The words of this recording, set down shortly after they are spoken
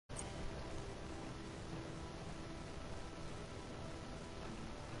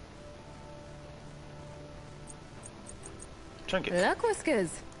Chang'e. Look, Whiskers,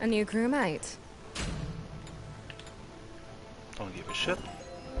 a new crewmate. Don't give a shit.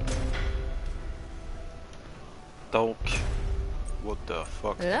 Donc, what the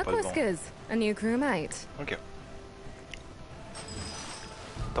fuck? Look, Pas le bon. Whiskers, a new crewmate. Ok.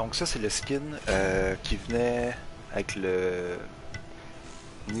 Donc ça c'est le skin qui venait avec le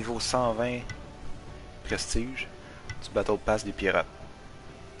niveau 120 prestige du Battle Pass des pirates.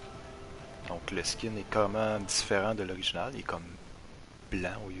 Donc le skin est carrément différent de l'original, il est comme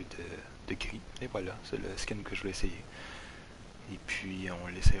blanc au lieu de gris. Et voilà, c'est le skin que je vais essayer. Et puis on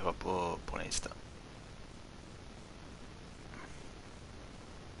l'essayera pas pour l'instant.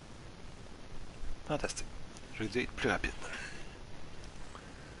 Fantastique. Je vais dire plus rapide.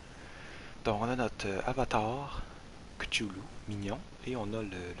 Donc on a notre avatar, Cthulhu, mignon, et on a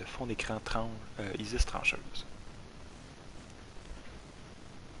le fond d'écran Isis trancheuse.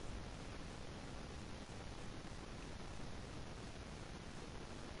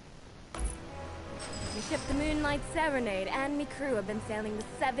 We ship the Moonlight Serenade and me crew have been sailing the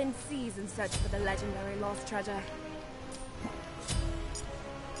 7 seas in search for the legendary lost treasure.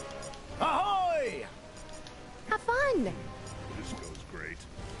 Ahoy! Have fun! This goes great.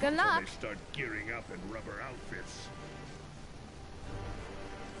 Good Until luck! they start gearing up in rubber outfits.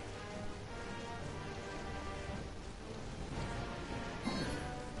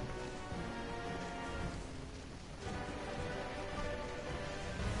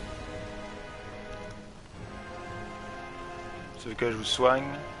 Tu veux que je vous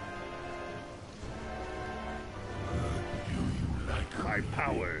soigne? My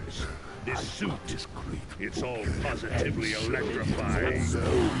powers. This suit. It's all positively electrifying.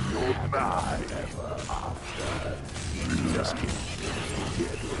 Just get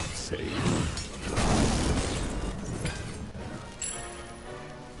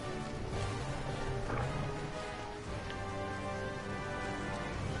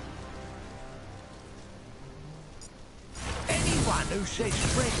Anyone who says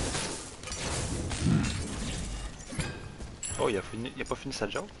friends. Oh, il a pas fini sa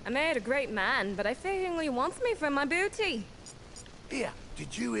joke? I made a great man, but I fear he only wants me for my booty. Here,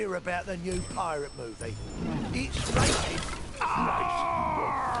 did you hear about the new pirate movie? It's rated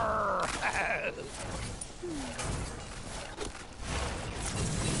R.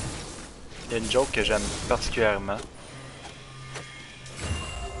 Il y a une joke que j'aime particulièrement.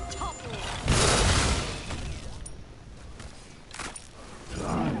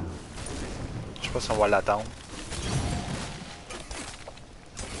 Je sais pas si on va l'attendre.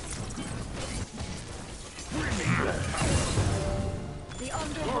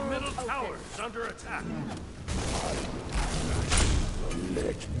 Your middle tower is under attack.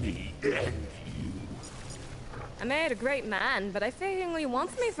 Let me end you. I made a great man, but I fear he only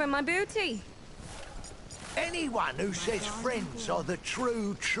wants me for my booty. Anyone who says friends are the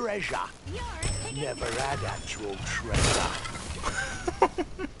true treasure never had actual treasure.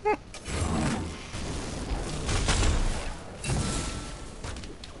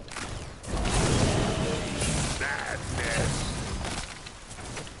 Madness.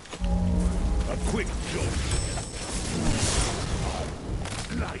 A quick jolt.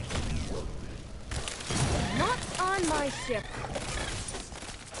 Nice. Not on my ship.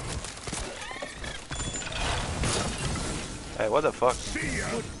 Hey, what the fuck? See ya.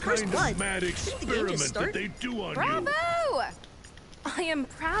 What First kind blood. of mad Didn't the game just experiment start? did they do on Bravo! you? I am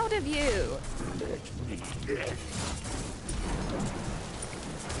proud of you. Let me end.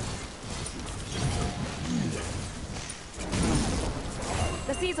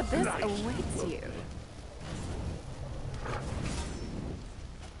 The seas abyss awaits you.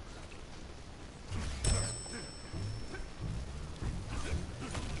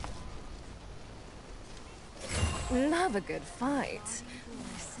 Love a good fight.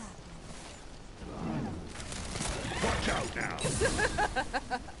 Watch out now.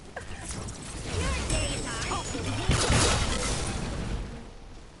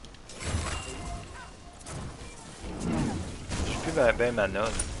 Je suis plus ben mana.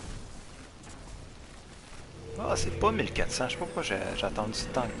 Ah, c'est pas 1400, je sais pas pourquoi j'ai attendu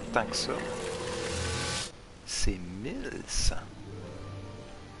tant que ça. C'est 1100.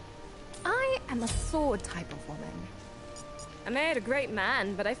 I am a sword type of woman. I made a great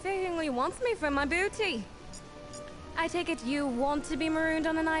man, but I fear he only wants me for my booty. I take it you want to be marooned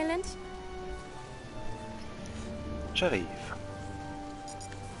on an island? J'arrive.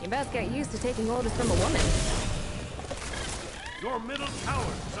 You best get used to taking orders from a woman. Your middle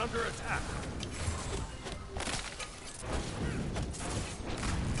tower is under attack.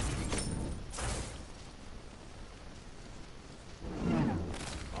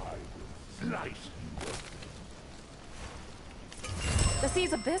 Slice.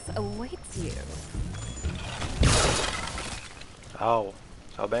 sea's abyss awaits you. Oh,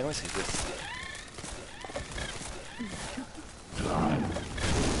 ça va bien loin, c'est 10.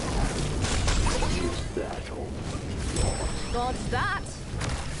 Dodge that.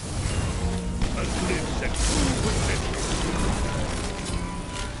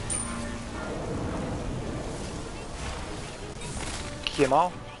 Qui est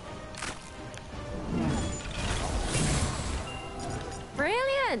mort?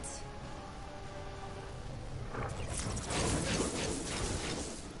 Brilliant.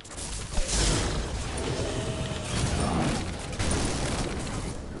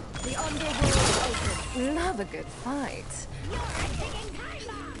 The underworld open. Love a good fight.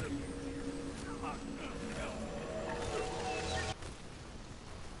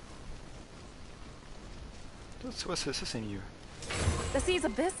 Tu vois, ça c'est mieux. The sea's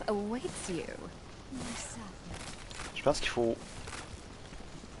abyss awaits you. Je pense qu'il faut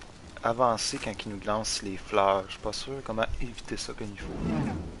avancer quand il nous lance les fleurs. Je suis pas sûr comment éviter ça comme il faut.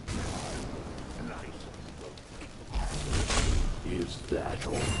 Is that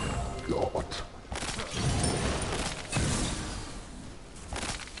all you got?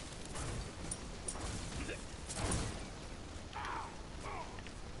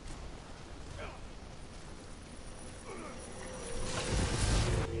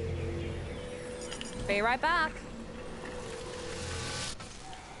 Be right back.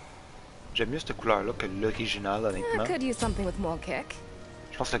 J'aime mieux cette couleur-là que l'original, honnêtement. Could use something with more kick.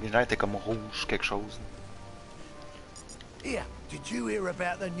 Je pense que l'original était comme rouge, quelque chose. Here, did you hear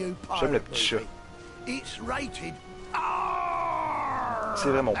about the new J'aime le pirate petit chat. movie? It's rated R. C'est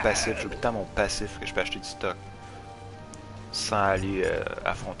vrai mon passif, j'ai tout le temps mon passif que je peux acheter du stock. Sans aller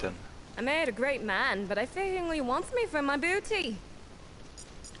à Fontaine. I made a great man, but I fear he only wants me for my booty.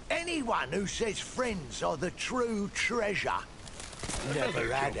 Anyone who says friends are the true treasure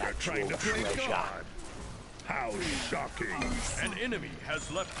never had actual treasure. How shocking! An enemy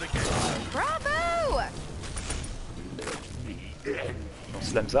has left the game. Bravo! On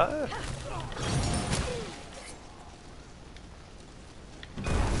se la misère.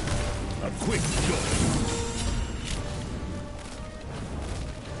 A quick jolt.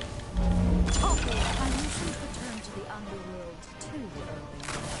 I mustn't return to the underworld too early.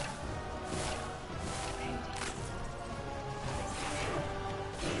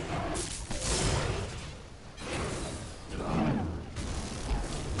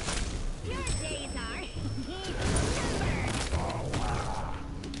 Your days are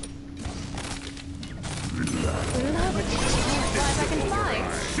Love it. Glad I can fight.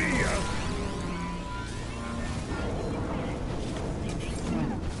 See ya!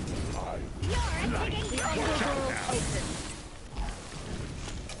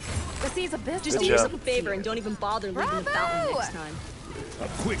 The sea's abyss. Just Good do yourself job. a favor and don't even bother leaving the fountain next time. A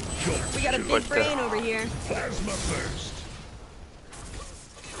quick jolt. We got a big brain over here. Plasma burst.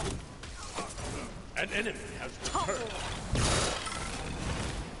 An enemy has returned.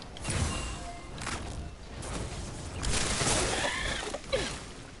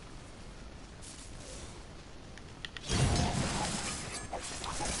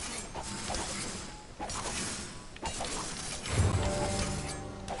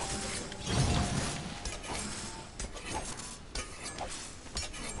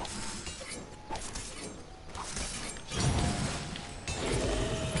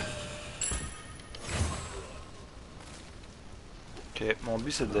 Ok, mon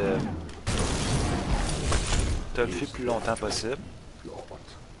but c'est de te le faire plus longtemps possible.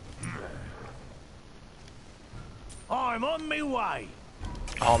 I'm on my way.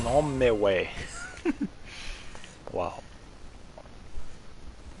 Oh non, mais ouais. Wow.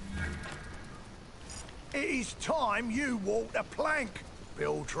 It is time you walked a plank,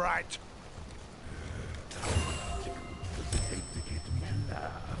 Build Rat.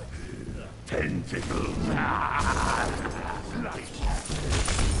 Tentacles.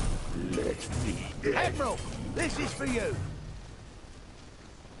 Let me. Admiral, this is for you.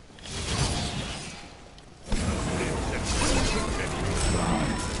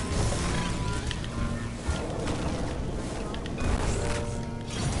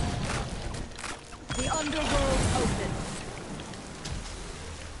 The underworld open.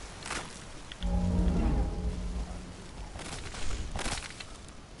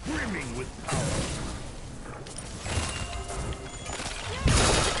 Brimming with power.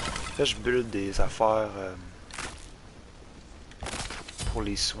 Là, je bulle des affaires pour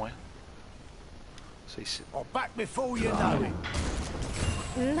les soins. Ça ici. I'm back before you know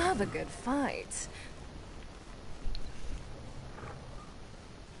it. Love a good fight.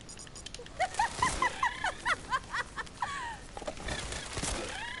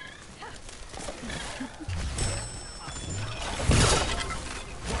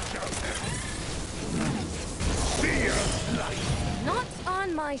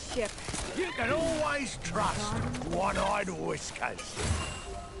 my ship. You can always trust one-eyed whiskers.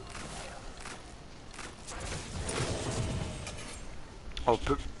 On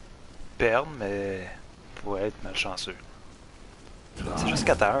peut perdre, mais pour être malchanceux. C'est juste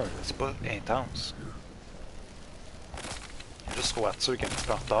 4 à 1, c'est pas intense. Il y a juste Arthur qui est un petit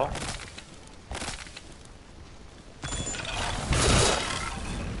peu en retard.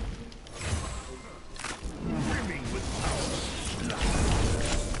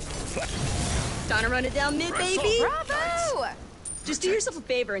 Trying to run it down mid, baby? Bravo! Just do yourself a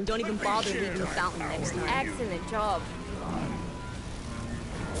favor and don't even bother leaving the fountain next time. Excellent job.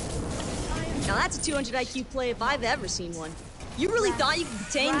 Now that's a 200 IQ play if I've ever seen one. You really thought you could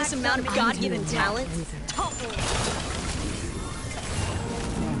contain this amount of God-given talent?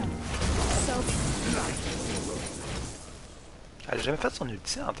 Elle a jamais fait son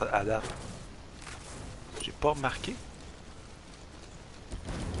ulti à date. J'ai pas remarqué.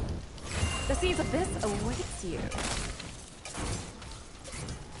 The sea's abyss awaits you.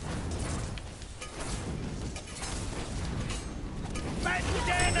 Batten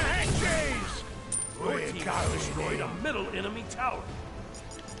down the hatches! Your We're team has destroyed going a middle enemy tower.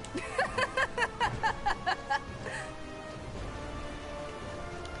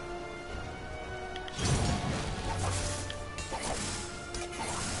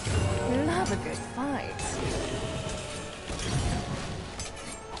 Love a good fight.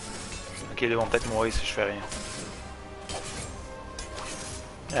 Ok, ils vont peut-être mourir si je fais rien.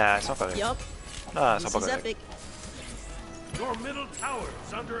 Ah, ils sont corrects. Yup. Ah, ils sont This pas is corrects. epic. Your middle tower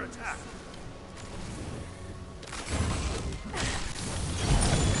is under attack.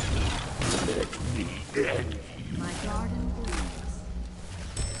 My garden blooms.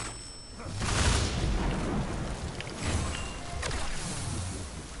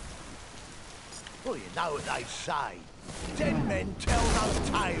 Well, you know what they say. Dead men tell no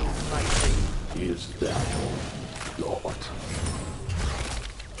tales, matey. Is that all, Lord?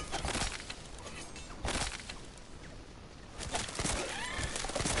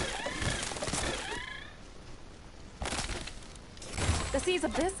 The sea's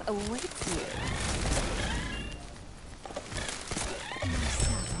abyss awaits you.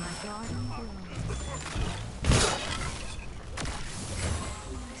 My garden blooms.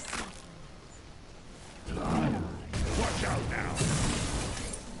 Watch out now.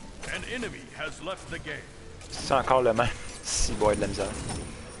 An enemy has left the game. C'est encore le même. Si boit de la misère.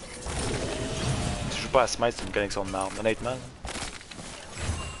 Si je joue pas à Smite, c'est une connexion de merde, honnêtement.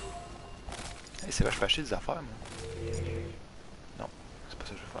 Hey, c'est vrai, je peux acheter des affaires, moi. Non, c'est pas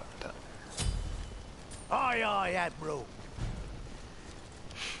ça que je veux faire. Attends. Aye, aye, Admiral.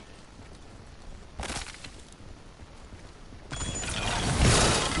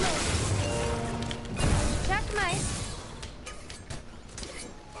 Checkmate.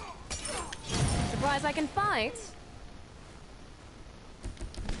 Surprised I can fight?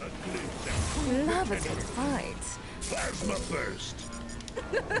 Love a good fight. Plasma burst.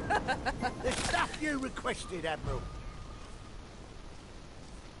 The stuff you requested, Admiral.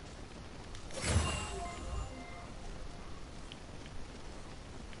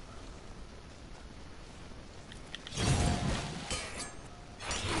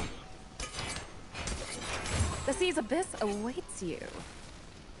 The sea's abyss awaits you.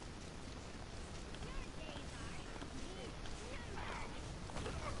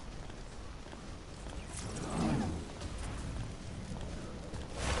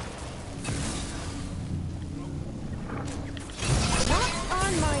 What's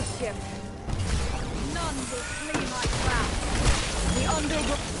on my ship? None will flee my craft. The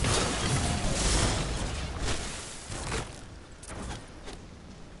underworld.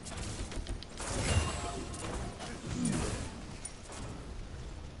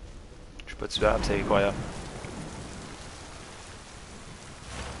 Je suis pas tuable, c'est incroyable.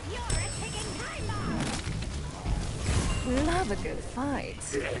 Love a good fight.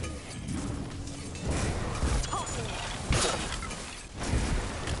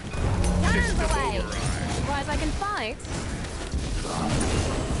 Hands away! Surprised I can fight?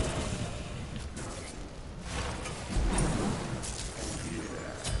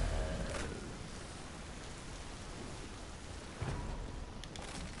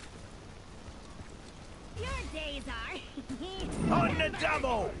 Your days are. On the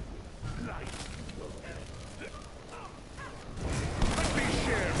double! Let me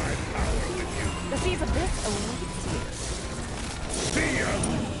share my power with you. The sea's abyss awaits you. See ya.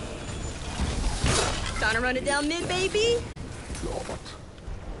 Trying to run it down mid, baby? Lord.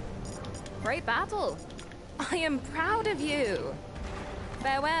 Great battle. I am proud of you.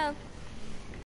 Farewell.